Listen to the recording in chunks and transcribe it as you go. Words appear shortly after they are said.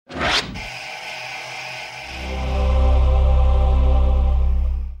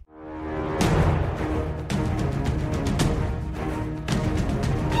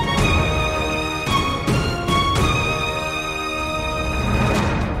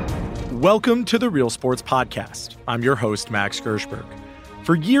Welcome to the Real Sports Podcast. I'm your host, Max Gershberg.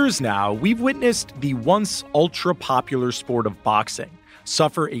 For years now, we've witnessed the once ultra-popular sport of boxing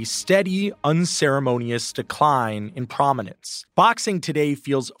suffer a steady, unceremonious decline in prominence. Boxing today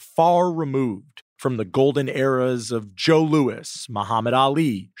feels far removed from the golden eras of Joe Louis, Muhammad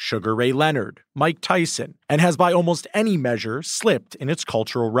Ali, Sugar Ray Leonard, Mike Tyson, and has by almost any measure slipped in its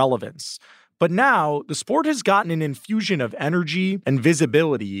cultural relevance. But now, the sport has gotten an infusion of energy and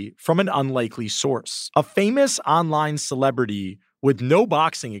visibility from an unlikely source. A famous online celebrity with no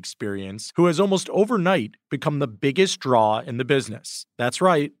boxing experience who has almost overnight become the biggest draw in the business. That's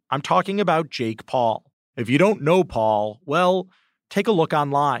right, I'm talking about Jake Paul. If you don't know Paul, well, take a look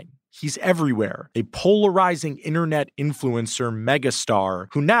online. He's everywhere, a polarizing internet influencer megastar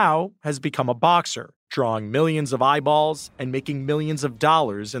who now has become a boxer, drawing millions of eyeballs and making millions of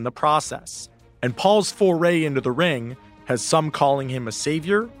dollars in the process. And Paul's foray into the ring has some calling him a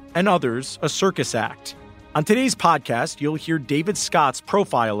savior and others a circus act. On today's podcast, you'll hear David Scott's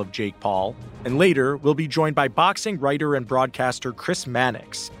profile of Jake Paul, and later we'll be joined by boxing writer and broadcaster Chris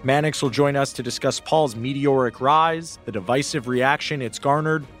Mannix. Mannix will join us to discuss Paul's meteoric rise, the divisive reaction it's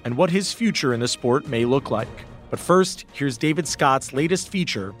garnered, and what his future in the sport may look like. But first, here's David Scott's latest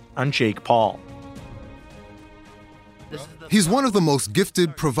feature on Jake Paul. He's one of the most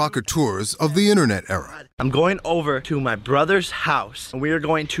gifted provocateurs of the internet era. I'm going over to my brother's house, and we are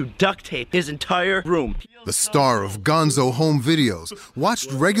going to duct tape his entire room. The star of Gonzo home videos,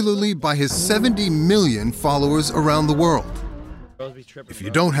 watched regularly by his 70 million followers around the world. If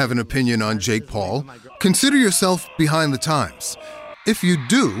you don't have an opinion on Jake Paul, consider yourself behind the times. If you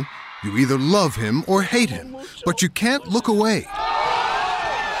do, you either love him or hate him, but you can't look away.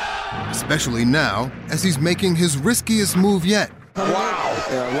 Especially now, as he's making his riskiest move yet. Wow.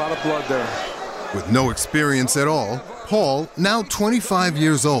 Yeah, a lot of blood there. With no experience at all, Paul, now 25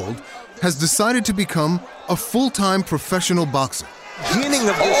 years old, has decided to become a full-time professional boxer. Beginning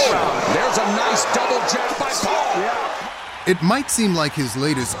of this round, there's a nice double jab by Paul. Yeah. It might seem like his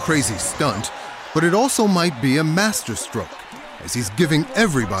latest crazy stunt, but it also might be a masterstroke, as he's giving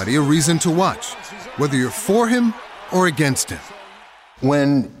everybody a reason to watch, whether you're for him or against him.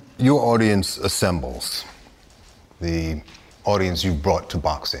 When your audience assembles, the audience you brought to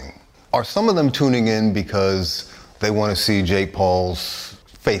boxing, are some of them tuning in because they want to see Jake Paul's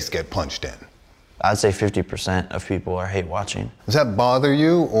face get punched in? I'd say 50% of people are hate watching. Does that bother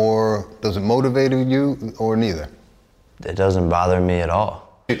you, or does it motivate you, or neither? It doesn't bother me at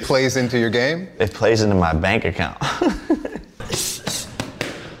all. It plays into your game? It plays into my bank account.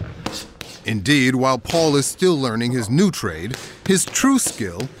 Indeed, while Paul is still learning his new trade, his true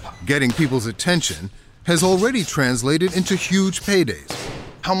skill, getting people's attention, has already translated into huge paydays.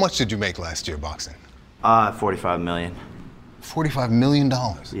 How much did you make last year boxing? 45 million. $45 million?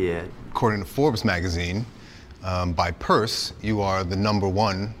 Yeah. According to Forbes magazine, by purse, you are the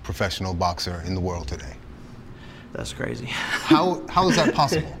 #1 professional boxer in the world today. That's crazy. How is that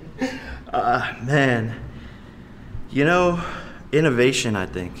possible? Man, innovation, I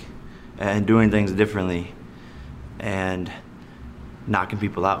think, and doing things differently, and knocking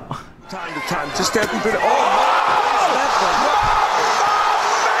people out. Time to time, just stepping through the...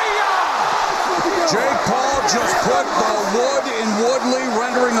 Jake Paul just put the wood in Woodley,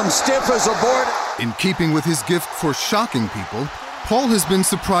 rendering him stiff as a board. In keeping with his gift for shocking people, Paul has been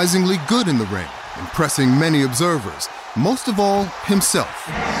surprisingly good in the ring, impressing many observers, most of all himself.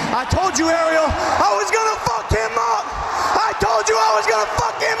 I told you, Ariel, I was gonna fuck him up. I told you I was gonna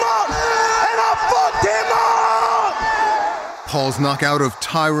fuck him up, and I fucked him up. Paul's knockout of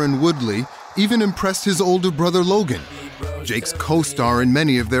Tyron Woodley even impressed his older brother Logan, Jake's co-star in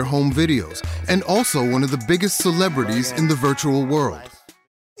many of their home videos, and also one of the biggest celebrities in the virtual world.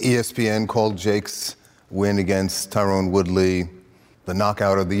 ESPN called Jake's win against Tyron Woodley the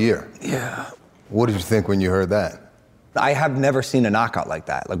knockout of the year. Yeah. What did you think when you heard that? I have never seen a knockout like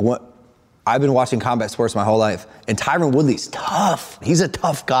that. I've been watching combat sports my whole life, and Tyron Woodley's tough. He's a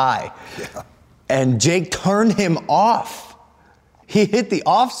tough guy. Yeah. And Jake turned him off. He hit the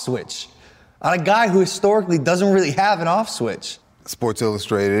off switch on a guy who historically doesn't really have an off switch. Sports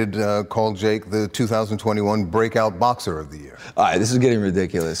Illustrated called Jake the 2021 Breakout Boxer of the Year. All right, this is getting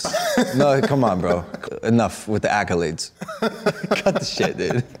ridiculous. No, come on, bro. Enough with the accolades. Cut the shit,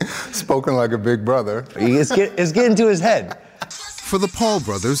 dude. Spoken like a big brother. It's getting to his head. For the Paul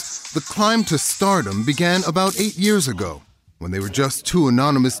brothers, the climb to stardom began about 8 years ago, when they were just two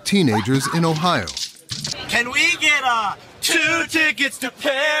anonymous teenagers in Ohio. Can we get 2 tickets to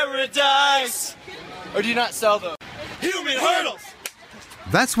paradise? Or do you not sell them? Human hurdles!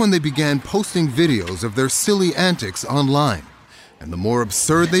 That's when they began posting videos of their silly antics online. And the more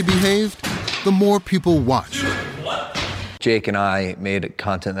absurd they behaved, the more people watched. Jake and I made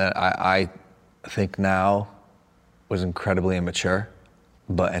content that I think now was incredibly immature,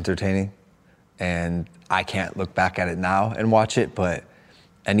 but entertaining. And I can't look back at it now and watch it, but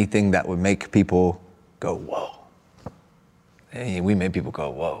anything that would make people go, whoa. Hey, we made people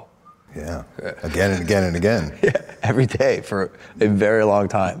go, whoa. Yeah, again and again and again. Yeah, every day for a very long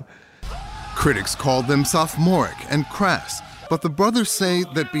time. Critics called them sophomoric and crass, but the brothers say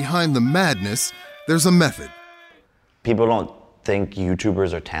that behind the madness, there's a method. People don't think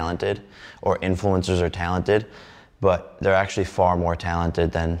YouTubers are talented or influencers are talented, but they're actually far more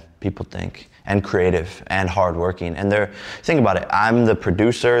talented than people think, and creative and hardworking. And think about it, I'm the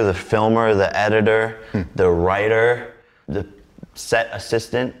producer, the filmer, the editor, the writer, the set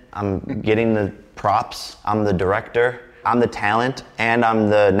assistant, I'm getting the props, I'm the director, I'm the talent, and I'm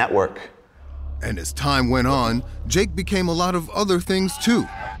the network. And as time went on, Jake became a lot of other things too,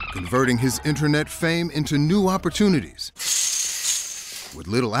 converting his internet fame into new opportunities. With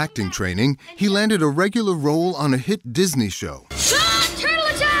little acting training, he landed a regular role on a hit Disney show. Turtle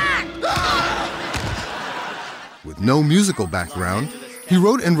attack! With no musical background, he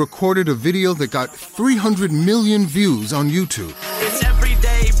wrote and recorded a video that got 300 million views on YouTube. It's every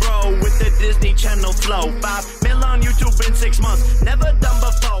day, bro, with the Disney Channel flow. 5 mil on YouTube in 6 months, never done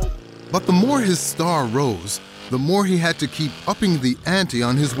before. But the more his star rose, the more he had to keep upping the ante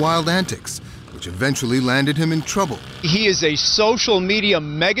on his wild antics, which eventually landed him in trouble. He is a social media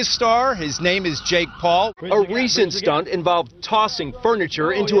megastar. His name is Jake Paul. A recent stunt involved tossing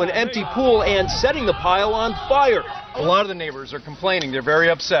furniture into an empty pool and setting the pile on fire. A lot of the neighbors are complaining. They're very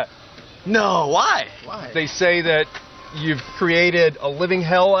upset. No, why? They say that you've created a living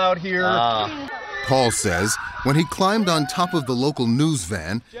hell out here. Paul says when he climbed on top of the local news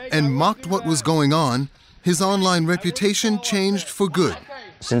van and mocked what was going on, his online reputation changed for good.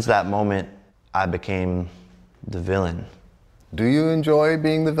 Since that moment, I became the villain. Do you enjoy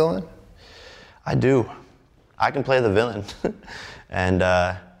being the villain? I do. I can play the villain. And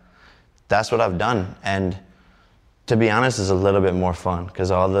that's what I've done. And to be honest, it's a little bit more fun because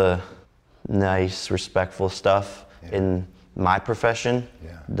all the nice, respectful stuff in my profession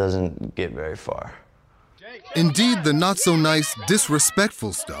doesn't get very far. Indeed, the not-so-nice,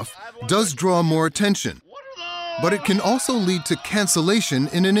 disrespectful stuff does draw more attention. But it can also lead to cancellation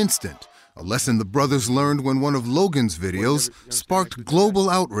in an instant, a lesson the brothers learned when one of Logan's videos sparked global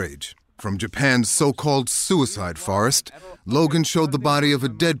outrage. From Japan's so-called suicide forest, Logan showed the body of a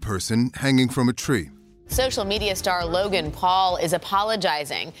dead person hanging from a tree. Social media star Logan Paul is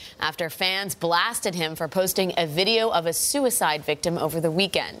apologizing after fans blasted him for posting a video of a suicide victim over the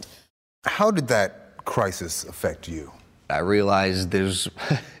weekend. How did that crisis affect you? I realized there's,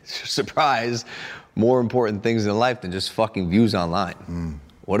 surprise, more important things in life than just fucking views online.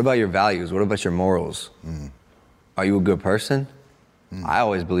 What about your values? What about your morals? Are you a good person? I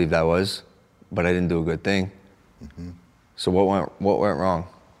always believed I was, but I didn't do a good thing. So what went wrong?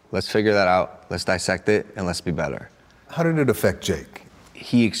 Let's figure that out. Let's dissect it, and let's be better. How did it affect Jake?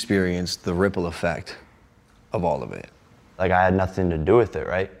 He experienced the ripple effect of all of it. Like, I had nothing to do with it,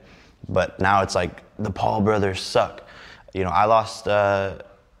 right? But now it's like, the Paul brothers suck. You know, I lost a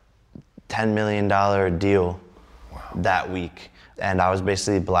 $10 million deal that week, and I was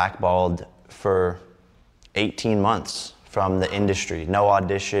basically blackballed for 18 months from the industry. No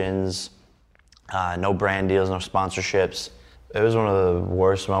auditions, no brand deals, no sponsorships. It was one of the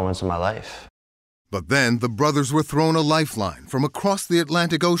worst moments of my life. But then the brothers were thrown a lifeline from across the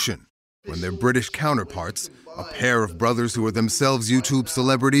Atlantic Ocean when their British counterparts, a pair of brothers who are themselves YouTube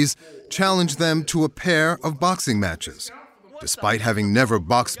celebrities, challenged them to a pair of boxing matches. Despite having never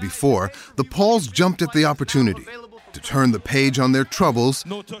boxed before, the Pauls jumped at the opportunity to turn the page on their troubles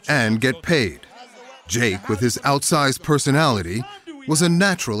and get paid. Jake, with his outsized personality, was a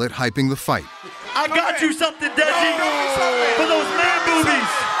natural at hyping the fight. I got you something, Desi, for those man movies.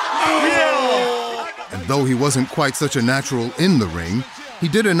 Yeah. And though he wasn't quite such a natural in the ring, he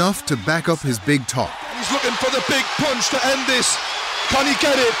did enough to back up his big talk. He's looking for the big punch to end this. Can he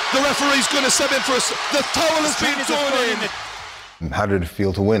get it? The referee's going to step in for us. The towel has been thrown in. How did it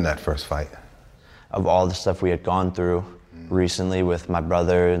feel to win that first fight? Of all the stuff we had gone through recently with my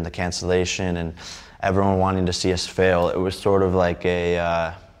brother and the cancellation and everyone wanting to see us fail, it was sort of like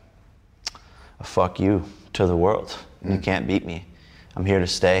a fuck you to the world. You can't beat me. I'm here to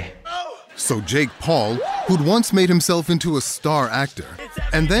stay. So Jake Paul, who'd once made himself into a star actor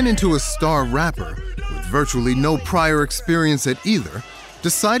and then into a star rapper with virtually no prior experience at either,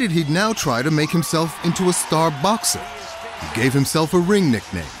 decided he'd now try to make himself into a star boxer. He gave himself a ring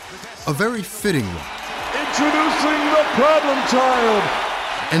nickname, a very fitting one. Introducing the problem child.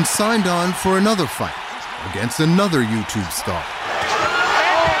 And signed on for another fight against another YouTube star. And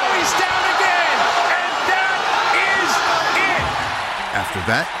now he's down again. And that is it. After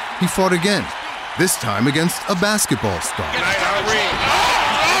that, he fought again, this time against a basketball star.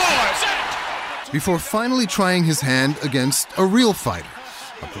 Before finally trying his hand against a real fighter,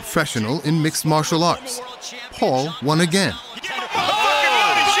 a professional in mixed martial arts. Paul won again.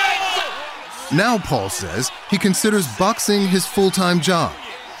 Now Paul says he considers boxing his full-time job,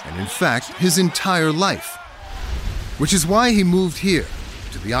 and in fact, his entire life. Which is why he moved here,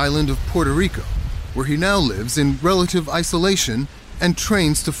 to the island of Puerto Rico, where he now lives in relative isolation and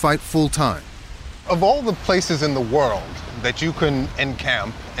trains to fight full-time. Of all the places in the world that you can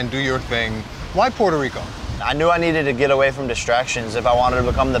encamp and do your thing, why Puerto Rico? I knew I needed to get away from distractions if I wanted to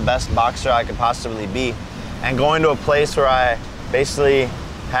become the best boxer I could possibly be. And going to a place where I basically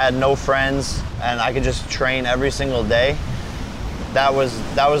had no friends and I could just train every single day, that was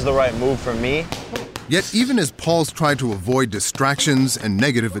the right move for me. Yet even as Paul's tried to avoid distractions and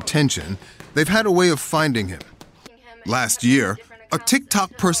negative attention, they've had a way of finding him. Last year, a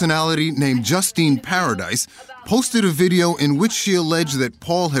TikTok personality named Justine Paradise posted a video in which she alleged that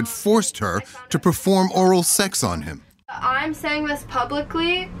Paul had forced her to perform oral sex on him. I'm saying this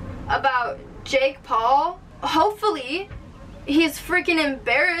publicly about Jake Paul. Hopefully, he's freaking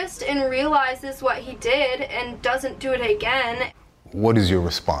embarrassed and realizes what he did and doesn't do it again. What is your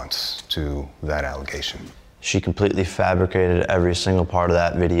response to that allegation? She completely fabricated every single part of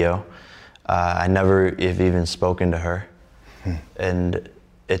that video. I never have even spoken to her. And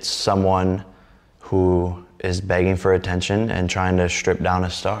it's someone who is begging for attention and trying to strip down a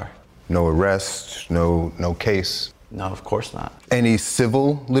star. No arrest, no case? No, of course not. Any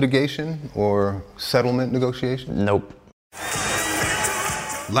civil litigation or settlement negotiation? Nope.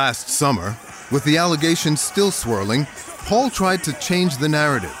 Last summer, with the allegations still swirling, Paul tried to change the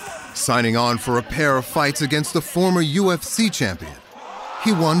narrative, signing on for a pair of fights against the former UFC champion.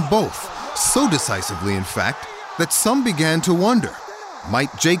 He won both, so decisively in fact, that some began to wonder,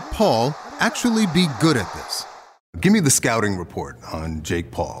 might Jake Paul actually be good at this? Give me the scouting report on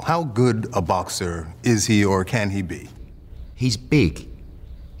Jake Paul. How good a boxer is he or can he be? He's big.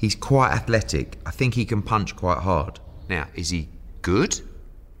 He's quite athletic. I think he can punch quite hard. Now, is he good?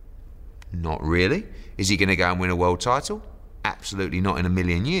 Not really. Is he going to go and win a world title? Absolutely not in a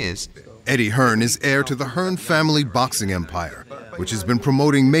million years. Eddie Hearn is heir to the Hearn family boxing empire, which has been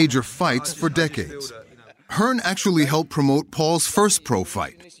promoting major fights for decades. Hearn actually helped promote Paul's first pro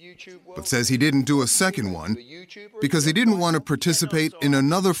fight, but says he didn't do a second one because he didn't want to participate in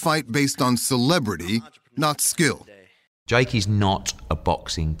another fight based on celebrity, not skill. Jake is not a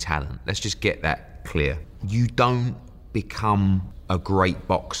boxing talent. Let's just get that clear. You don't become a great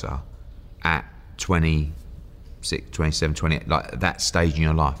boxer at 26, 27, 28, like that stage in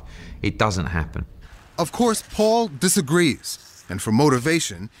your life. It doesn't happen. Of course, Paul disagrees. And for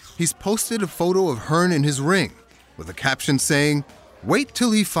motivation, he's posted a photo of Hearn in his ring with a caption saying, "Wait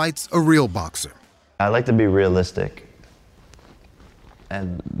till he fights a real boxer." I like to be realistic.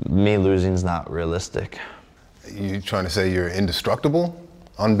 And me losing's not realistic. You trying to say you're indestructible?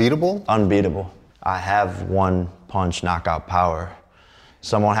 Unbeatable? Unbeatable. I have one punch knockout power.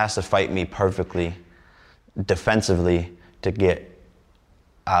 Someone has to fight me perfectly, defensively, to get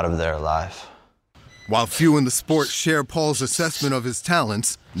out of there alive. While few in the sport share Paul's assessment of his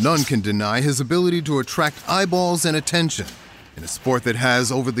talents, none can deny his ability to attract eyeballs and attention in a sport that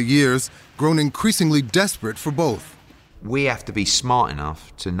has, over the years, grown increasingly desperate for both. We have to be smart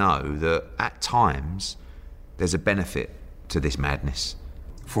enough to know that at times there's a benefit to this madness.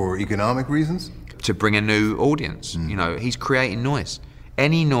 For economic reasons? To bring a new audience. You know, he's creating noise.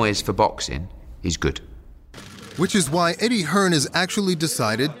 Any noise for boxing is good. Which is why Eddie Hearn has actually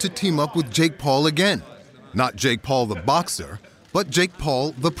decided to team up with Jake Paul again. Not Jake Paul the boxer, but Jake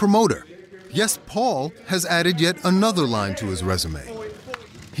Paul the promoter. Yes, Paul has added yet another line to his resume.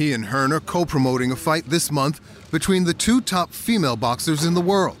 He and Hearn are co-promoting a fight this month between the two top female boxers in the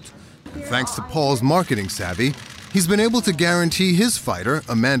world. And thanks to Paul's marketing savvy, he's been able to guarantee his fighter,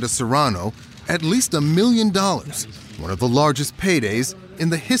 Amanda Serrano, at least $1 million, one of the largest paydays in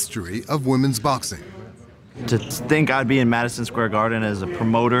the history of women's boxing. To think I'd be in Madison Square Garden as a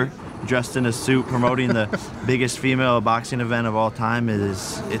promoter, dressed in a suit, promoting the biggest female boxing event of all time,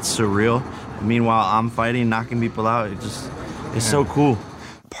 it's surreal. Meanwhile, I'm fighting, knocking people out. It's so cool.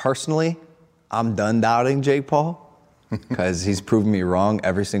 Personally, I'm done doubting Jake Paul because he's proven me wrong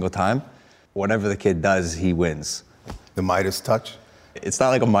every single time. Whatever the kid does, he wins. The Midas touch? It's not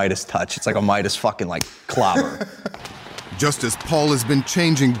like a Midas touch. It's like a Midas fucking like clobber. Just as Paul has been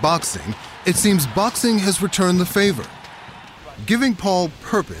changing boxing, it seems boxing has returned the favor, giving Paul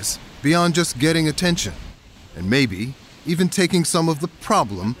purpose beyond just getting attention, and maybe even taking some of the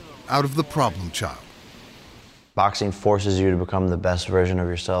problem out of the problem child. Boxing forces you to become the best version of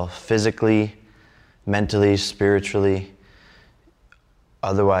yourself, physically, mentally, spiritually.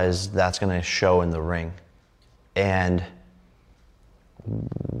 Otherwise, that's going to show in the ring. And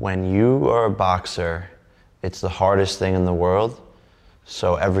when you are a boxer, it's the hardest thing in the world,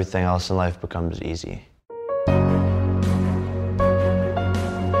 so everything else in life becomes easy.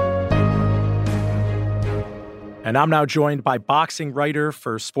 And I'm now joined by boxing writer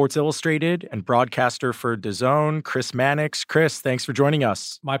for Sports Illustrated and broadcaster for DAZN, Chris Mannix. Chris, thanks for joining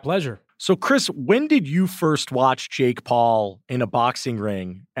us. My pleasure. So, Chris, when did you first watch Jake Paul in a boxing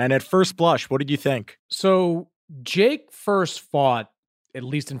ring? And at first blush, what did you think? So, Jake first fought, at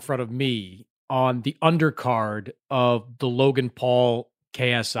least in front of me, on the undercard of the Logan Paul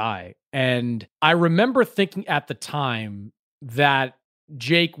KSI. And I remember thinking at the time that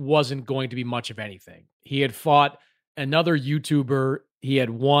Jake wasn't going to be much of anything. He had fought another YouTuber. He had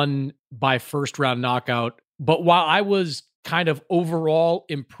won by first round knockout. But while I was kind of overall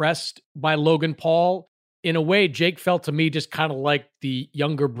impressed by Logan Paul, in a way, Jake felt to me just kind of like the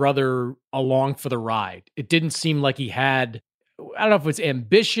younger brother along for the ride. It didn't seem like he had, I don't know if it's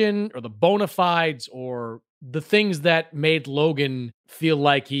ambition or the bona fides or the things that made Logan feel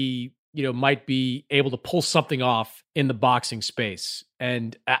like he, might be able to pull something off in the boxing space.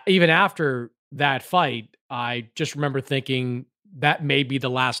 And even after that fight, I just remember thinking that may be the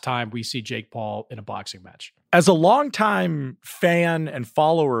last time we see Jake Paul in a boxing match. As a longtime fan and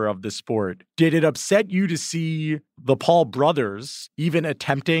follower of the sport, did it upset you to see the Paul brothers even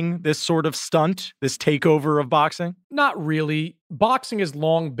attempting this sort of stunt, this takeover of boxing? Not really. Boxing has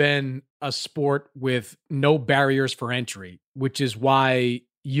long been a sport with no barriers for entry, which is why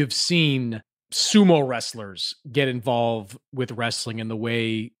you've seen sumo wrestlers get involved with wrestling in the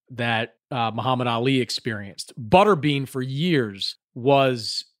way that Muhammad Ali experienced. Butterbean for years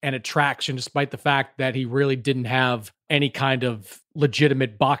was an attraction, despite the fact that he really didn't have any kind of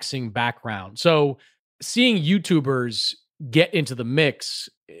legitimate boxing background. So seeing YouTubers get into the mix,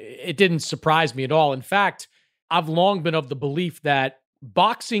 it didn't surprise me at all. In fact, I've long been of the belief that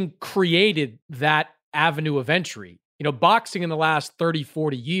boxing created that avenue of entry. Boxing in the last 30,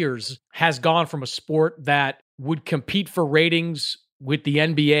 40 years has gone from a sport that would compete for ratings with the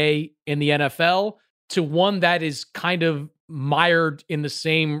NBA and the NFL to one that is kind of mired in the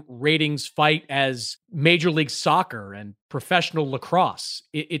same ratings fight as Major League Soccer and professional lacrosse.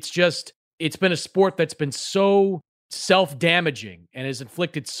 It's been a sport that's been so self-damaging and has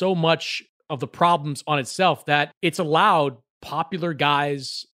inflicted so much of the problems on itself that it's allowed popular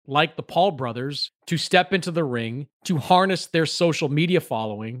guys like the Paul brothers to step into the ring, to harness their social media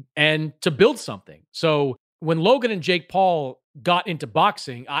following, and to build something. So when Logan and Jake Paul got into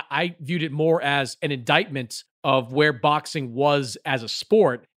boxing, I viewed it more as an indictment of where boxing was as a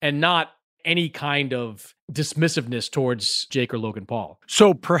sport and not any kind of dismissiveness towards Jake or Logan Paul.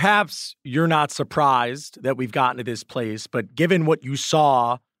 So perhaps you're not surprised that we've gotten to this place, but given what you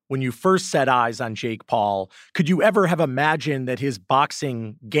saw when you first set eyes on Jake Paul, could you ever have imagined that his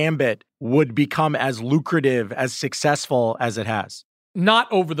boxing gambit would become as lucrative, as successful as it has?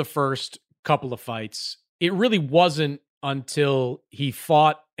 Not over the first couple of fights. It really wasn't until he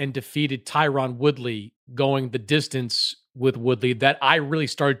fought and defeated Tyron Woodley, going the distance with Woodley, that I really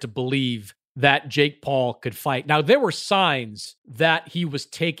started to believe that Jake Paul could fight. Now, there were signs that he was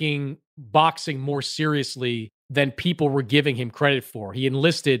taking boxing more seriously than people were giving him credit for. He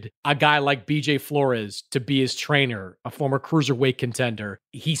enlisted a guy like BJ Flores to be his trainer, a former cruiserweight contender.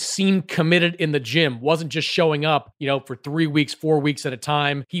 He seemed committed in the gym, wasn't just showing up, for 3 weeks, 4 weeks at a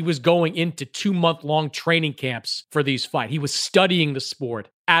time. He was going into 2-month-long training camps for these fights. He was studying the sport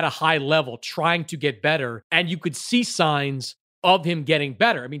at a high level, trying to get better. And you could see signs of him getting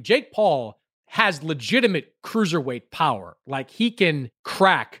better. I mean, Jake Paul has legitimate cruiserweight power. Like, he can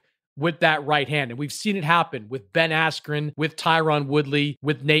crack with that right hand. And we've seen it happen with Ben Askren, with Tyron Woodley,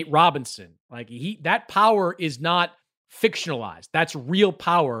 with Nate Robinson. Like, that power is not fictionalized. That's real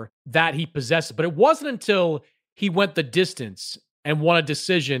power that he possesses. But it wasn't until he went the distance and won a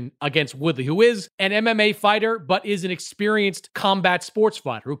decision against Woodley, who is an MMA fighter, but is an experienced combat sports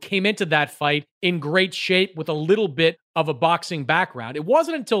fighter who came into that fight in great shape with a little bit of a boxing background. It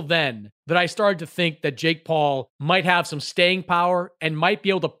wasn't until then that I started to think that Jake Paul might have some staying power and might be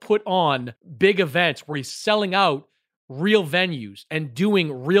able to put on big events where he's selling out real venues and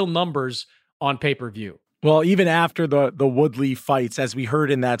doing real numbers on pay-per-view. Well, even after the Woodley fights, as we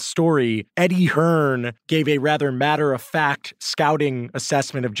heard in that story, Eddie Hearn gave a rather matter-of-fact scouting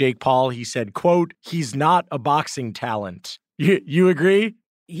assessment of Jake Paul. He said, quote, "He's not a boxing talent." You agree?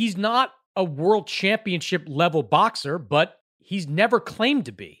 He's not a world championship level boxer, but he's never claimed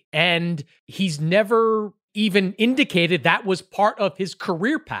to be. And he's never even indicated that was part of his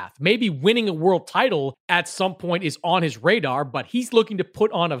career path. Maybe winning a world title at some point is on his radar, but he's looking to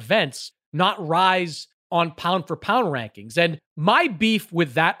put on events, not rise on pound for pound rankings. And my beef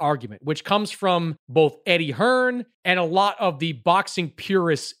with that argument, which comes from both Eddie Hearn and a lot of the boxing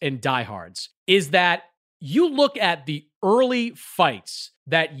purists and diehards, is that you look at the early fights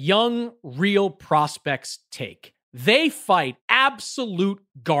that young, real prospects take. They fight absolute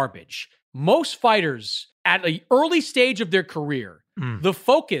garbage. Most fighters at an early stage of their career, the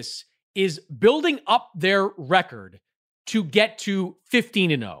focus is building up their record to get to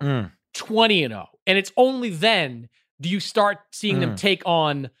 15-0, 20-0. And it's only then do you start seeing them take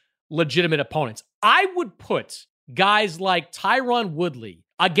on legitimate opponents. I would put guys like Tyron Woodley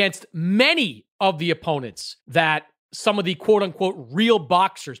against many of the opponents that some of the quote-unquote real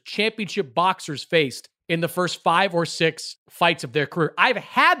boxers, championship boxers faced in the first 5 or 6 fights of their career. I've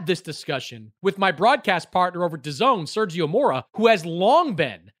had this discussion with my broadcast partner over DAZN, Sergio Mora, who has long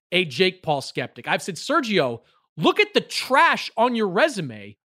been a Jake Paul skeptic. I've said, Sergio, look at the trash on your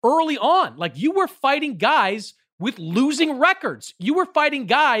resume early on. Like, you were fighting guys with losing records. You were fighting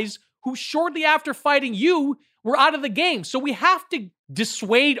guys who shortly after fighting you were out of the game. So we have to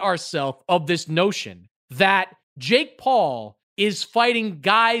dissuade ourselves of this notion that Jake Paul is fighting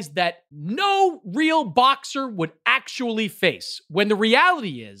guys that no real boxer would actually face. When the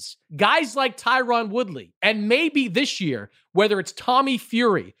reality is, guys like Tyron Woodley, and maybe this year, whether it's Tommy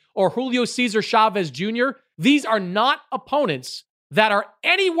Fury or Julio Cesar Chavez Jr., these are not opponents that are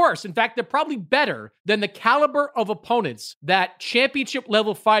any worse. In fact, they're probably better than the caliber of opponents that championship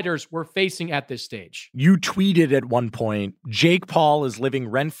level fighters were facing at this stage. You tweeted at one point, Jake Paul is living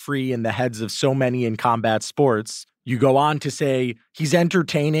rent-free in the heads of so many in combat sports. You go on to say he's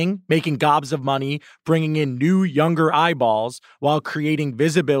entertaining, making gobs of money, bringing in new, younger eyeballs while creating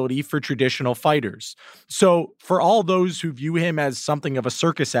visibility for traditional fighters. So for all those who view him as something of a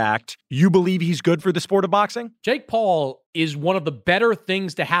circus act, you believe he's good for the sport of boxing? Jake Paul is one of the better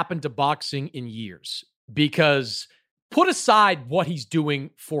things to happen to boxing in years, because put aside what he's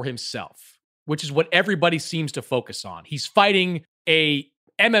doing for himself, which is what everybody seems to focus on. He's fighting a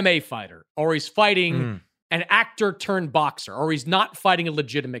MMA fighter, or he's fighting an actor turned boxer, or he's not fighting a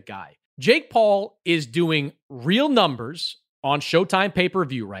legitimate guy. Jake Paul is doing real numbers on Showtime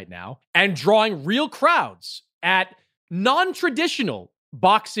pay-per-view right now and drawing real crowds at non-traditional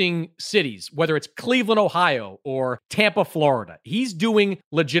boxing cities, whether it's Cleveland, Ohio, or Tampa, Florida. He's doing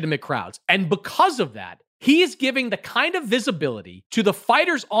legitimate crowds. And because of that, he is giving the kind of visibility to the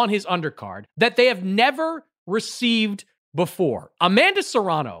fighters on his undercard that they have never received before. Amanda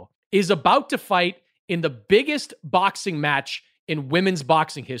Serrano is about to fight in the biggest boxing match in women's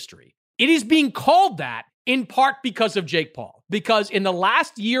boxing history. It is being called that in part because of Jake Paul, because in the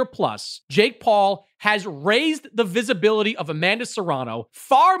last year plus, Jake Paul has raised the visibility of Amanda Serrano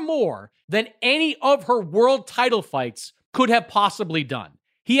far more than any of her world title fights could have possibly done.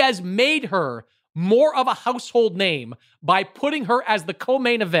 He has made her more of a household name by putting her as the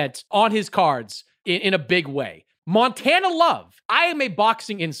co-main event on his cards in a big way. Montana Love, I am a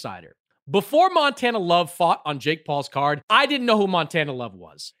boxing insider. Before Montana Love fought on Jake Paul's card, I didn't know who Montana Love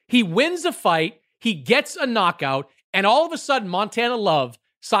was. He wins a fight, he gets a knockout, and all of a sudden, Montana Love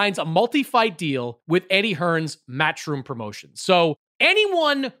signs a multi-fight deal with Eddie Hearn's Matchroom Promotions. So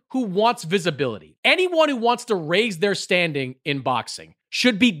anyone who wants visibility, anyone who wants to raise their standing in boxing,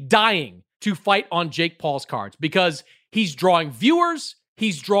 should be dying to fight on Jake Paul's cards, because he's drawing viewers,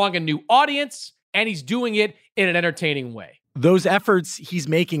 he's drawing a new audience, and he's doing it in an entertaining way. Those efforts he's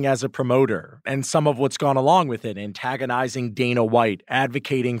making as a promoter and some of what's gone along with it, antagonizing Dana White,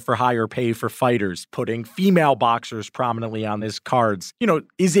 advocating for higher pay for fighters, putting female boxers prominently on his cards.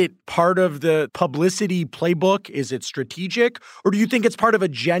 Is it part of the publicity playbook? Is it strategic? Or do you think it's part of a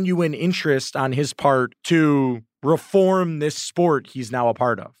genuine interest on his part to reform this sport he's now a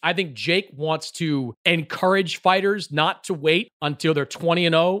part of? I think Jake wants to encourage fighters not to wait until they're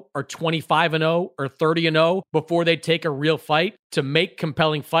 20-0 or 25-0 or 30-0 before they take a real fight to make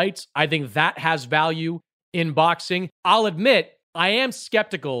compelling fights. I think that has value in boxing. I'll admit, I am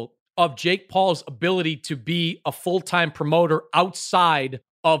skeptical of Jake Paul's ability to be a full-time promoter outside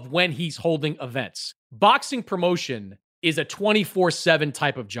of when he's holding events. Boxing promotion is a 24/7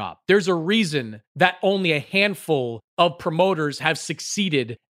 type of job. There's a reason that only a handful of promoters have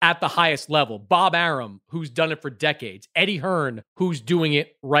succeeded at the highest level. Bob Arum, who's done it for decades. Eddie Hearn, who's doing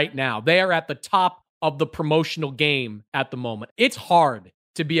it right now. They are at the top of the promotional game at the moment. It's hard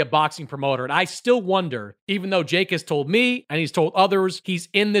to be a boxing promoter. And I still wonder, even though Jake has told me and he's told others he's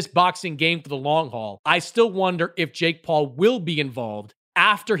in this boxing game for the long haul, I still wonder if Jake Paul will be involved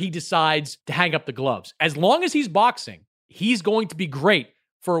after he decides to hang up the gloves. As long as he's boxing, he's going to be great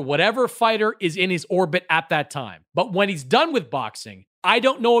for whatever fighter is in his orbit at that time. But when he's done with boxing, I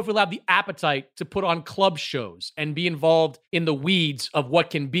don't know if he'll have the appetite to put on club shows and be involved in the weeds of what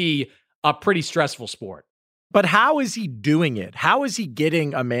can be a pretty stressful sport. But how is he doing it? How is he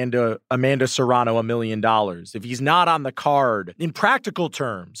getting Amanda Serrano $1 million if he's not on the card? In practical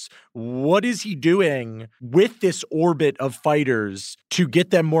terms, what is he doing with this orbit of fighters to get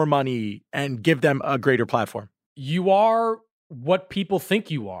them more money and give them a greater platform? You are what people think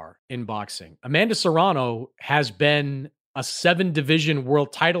you are in boxing. Amanda Serrano has been a 7-division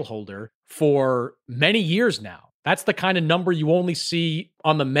world title holder for many years now. That's the kind of number you only see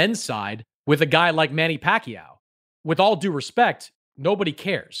on the men's side with a guy like Manny Pacquiao. With all due respect, nobody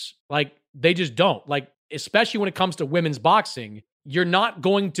cares. Like, they just don't. Like, especially when it comes to women's boxing, you're not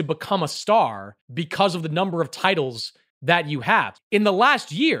going to become a star because of the number of titles that you have. In the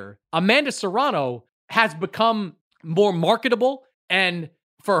last year, Amanda Serrano has become more marketable and,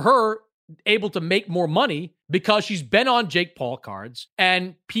 for her, able to make more money because she's been on Jake Paul cards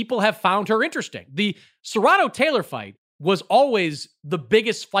and people have found her interesting. The Serrano-Taylor fight was always the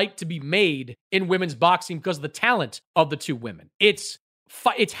biggest fight to be made in women's boxing because of the talent of the two women. It's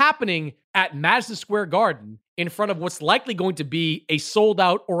happening at Madison Square Garden in front of what's likely going to be a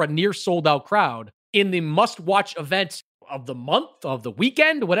sold-out or a near sold-out crowd in the must-watch event of the month, of the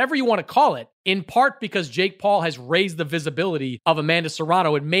weekend, whatever you want to call it, in part because Jake Paul has raised the visibility of Amanda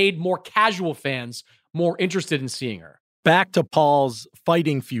Serrano and made more casual fans more interested in seeing her. Back to Paul's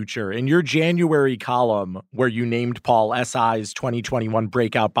fighting future. In your January column, where you named Paul SI's 2021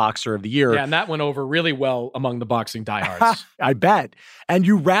 Breakout Boxer of the Year. Yeah, and that went over really well among the boxing diehards. I bet. And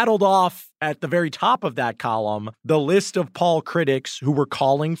you rattled off at the very top of that column the list of Paul critics who were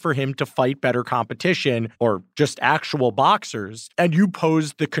calling for him to fight better competition or just actual boxers. And you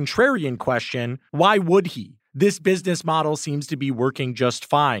posed the contrarian question, why would he? This business model seems to be working just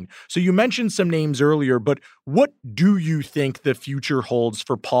fine. So you mentioned some names earlier, but what do you think the future holds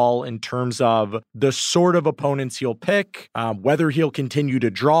for Paul in terms of the sort of opponents he'll pick, whether he'll continue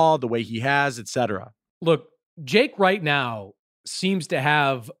to draw the way he has, etc.? Look, Jake right now seems to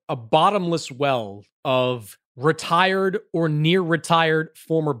have a bottomless well of retired or near retired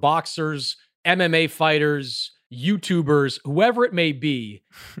former boxers, MMA fighters, YouTubers, whoever it may be,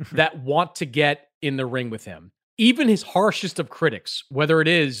 that want to get in the ring with him. Even his harshest of critics, whether it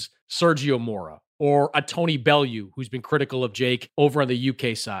is Sergio Mora or a Tony Bellew, who's been critical of Jake over on the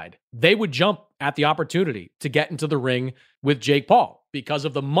UK side, they would jump at the opportunity to get into the ring with Jake Paul because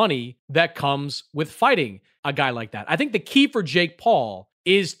of the money that comes with fighting a guy like that. I think the key for Jake Paul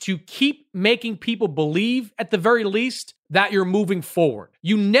is to keep making people believe, at the very least, that you're moving forward.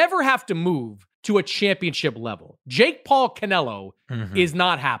 You never have to move to a championship level. Jake Paul Canelo is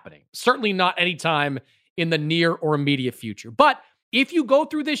not happening. Certainly not anytime in the near or immediate future. But if you go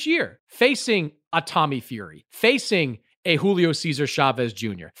through this year facing a Tommy Fury, facing a Julio Cesar Chavez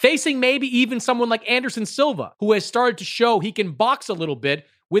Jr., facing maybe even someone like Anderson Silva, who has started to show he can box a little bit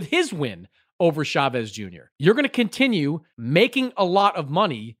with his win over Chavez Jr., you're going to continue making a lot of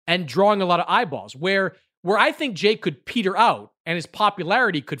money and drawing a lot of eyeballs. Where I think Jake could peter out and his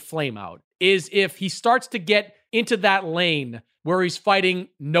popularity could flame out is if he starts to get into that lane where he's fighting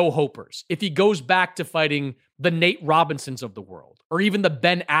no-hopers. If he goes back to fighting the Nate Robinsons of the world, or even the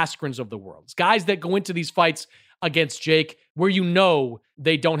Ben Askrens of the world. It's guys that go into these fights against Jake where you know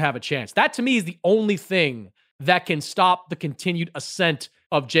they don't have a chance. That, to me, is the only thing that can stop the continued ascent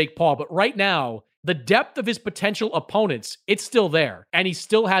of Jake Paul. But right now, the depth of his potential opponents, it's still there. And he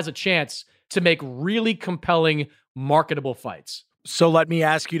still has a chance to make really compelling, marketable fights. So let me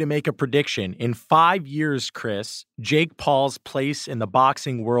ask you to make a prediction. In 5 years, Chris, Jake Paul's place in the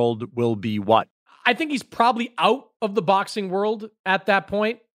boxing world will be what? I think he's probably out of the boxing world at that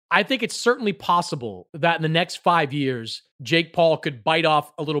point. I think it's certainly possible that in the next 5 years, Jake Paul could bite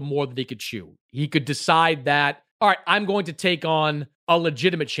off a little more than he could chew. He could decide that, all right, I'm going to take on a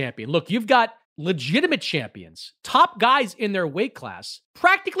legitimate champion. Look, you've got legitimate champions, top guys in their weight class,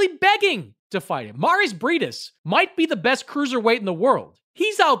 practically begging to fight him. Marius Briedis might be the best cruiserweight in the world.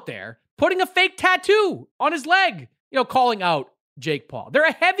 He's out there putting a fake tattoo on his leg, calling out Jake Paul. There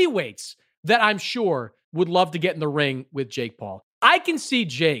are heavyweights that I'm sure would love to get in the ring with Jake Paul. I can see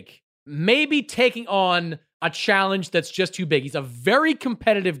Jake maybe taking on a challenge that's just too big. He's a very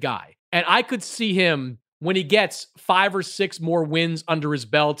competitive guy, and I could see him when he gets 5 or 6 more wins under his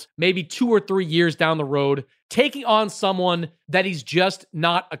belt, maybe 2 or 3 years down the road, taking on someone that he's just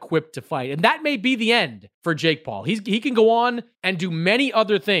not equipped to fight. And that may be the end for Jake Paul. He can go on and do many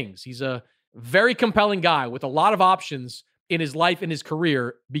other things. He's a very compelling guy with a lot of options in his life and his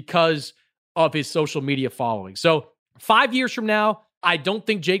career because of his social media following. So 5 years from now, I don't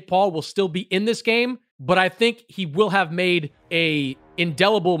think Jake Paul will still be in this game, but I think he will have made a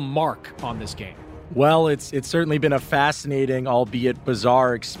indelible mark on this game. Well, it's certainly been a fascinating, albeit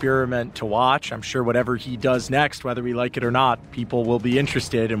bizarre experiment to watch. I'm sure whatever he does next, whether we like it or not, people will be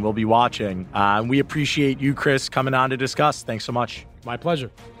interested and will be watching. And we appreciate you, Chris, coming on to discuss. Thanks so much. My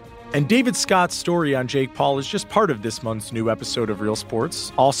pleasure. And David Scott's story on Jake Paul is just part of this month's new episode of Real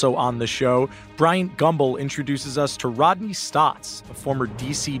Sports. Also on the show, Bryant Gumbel introduces us to Rodney Stotts, a former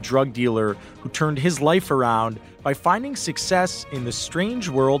DC drug dealer who turned his life around by finding success in the strange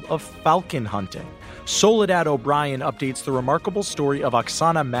world of falcon hunting. Soledad O'Brien updates the remarkable story of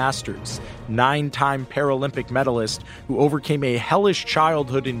Oksana Masters, 9-time Paralympic medalist who overcame a hellish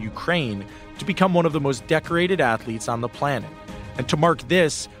childhood in Ukraine to become one of the most decorated athletes on the planet. And to mark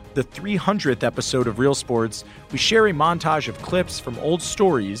this, the 300th episode of Real Sports, we share a montage of clips from old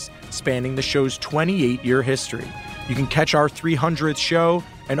stories spanning the show's 28-year history. You can catch our 300th show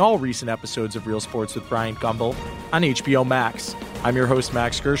and all recent episodes of Real Sports with Bryant Gumbel on HBO Max. I'm your host,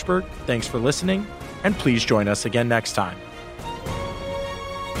 Max Gershberg. Thanks for listening, and please join us again next time.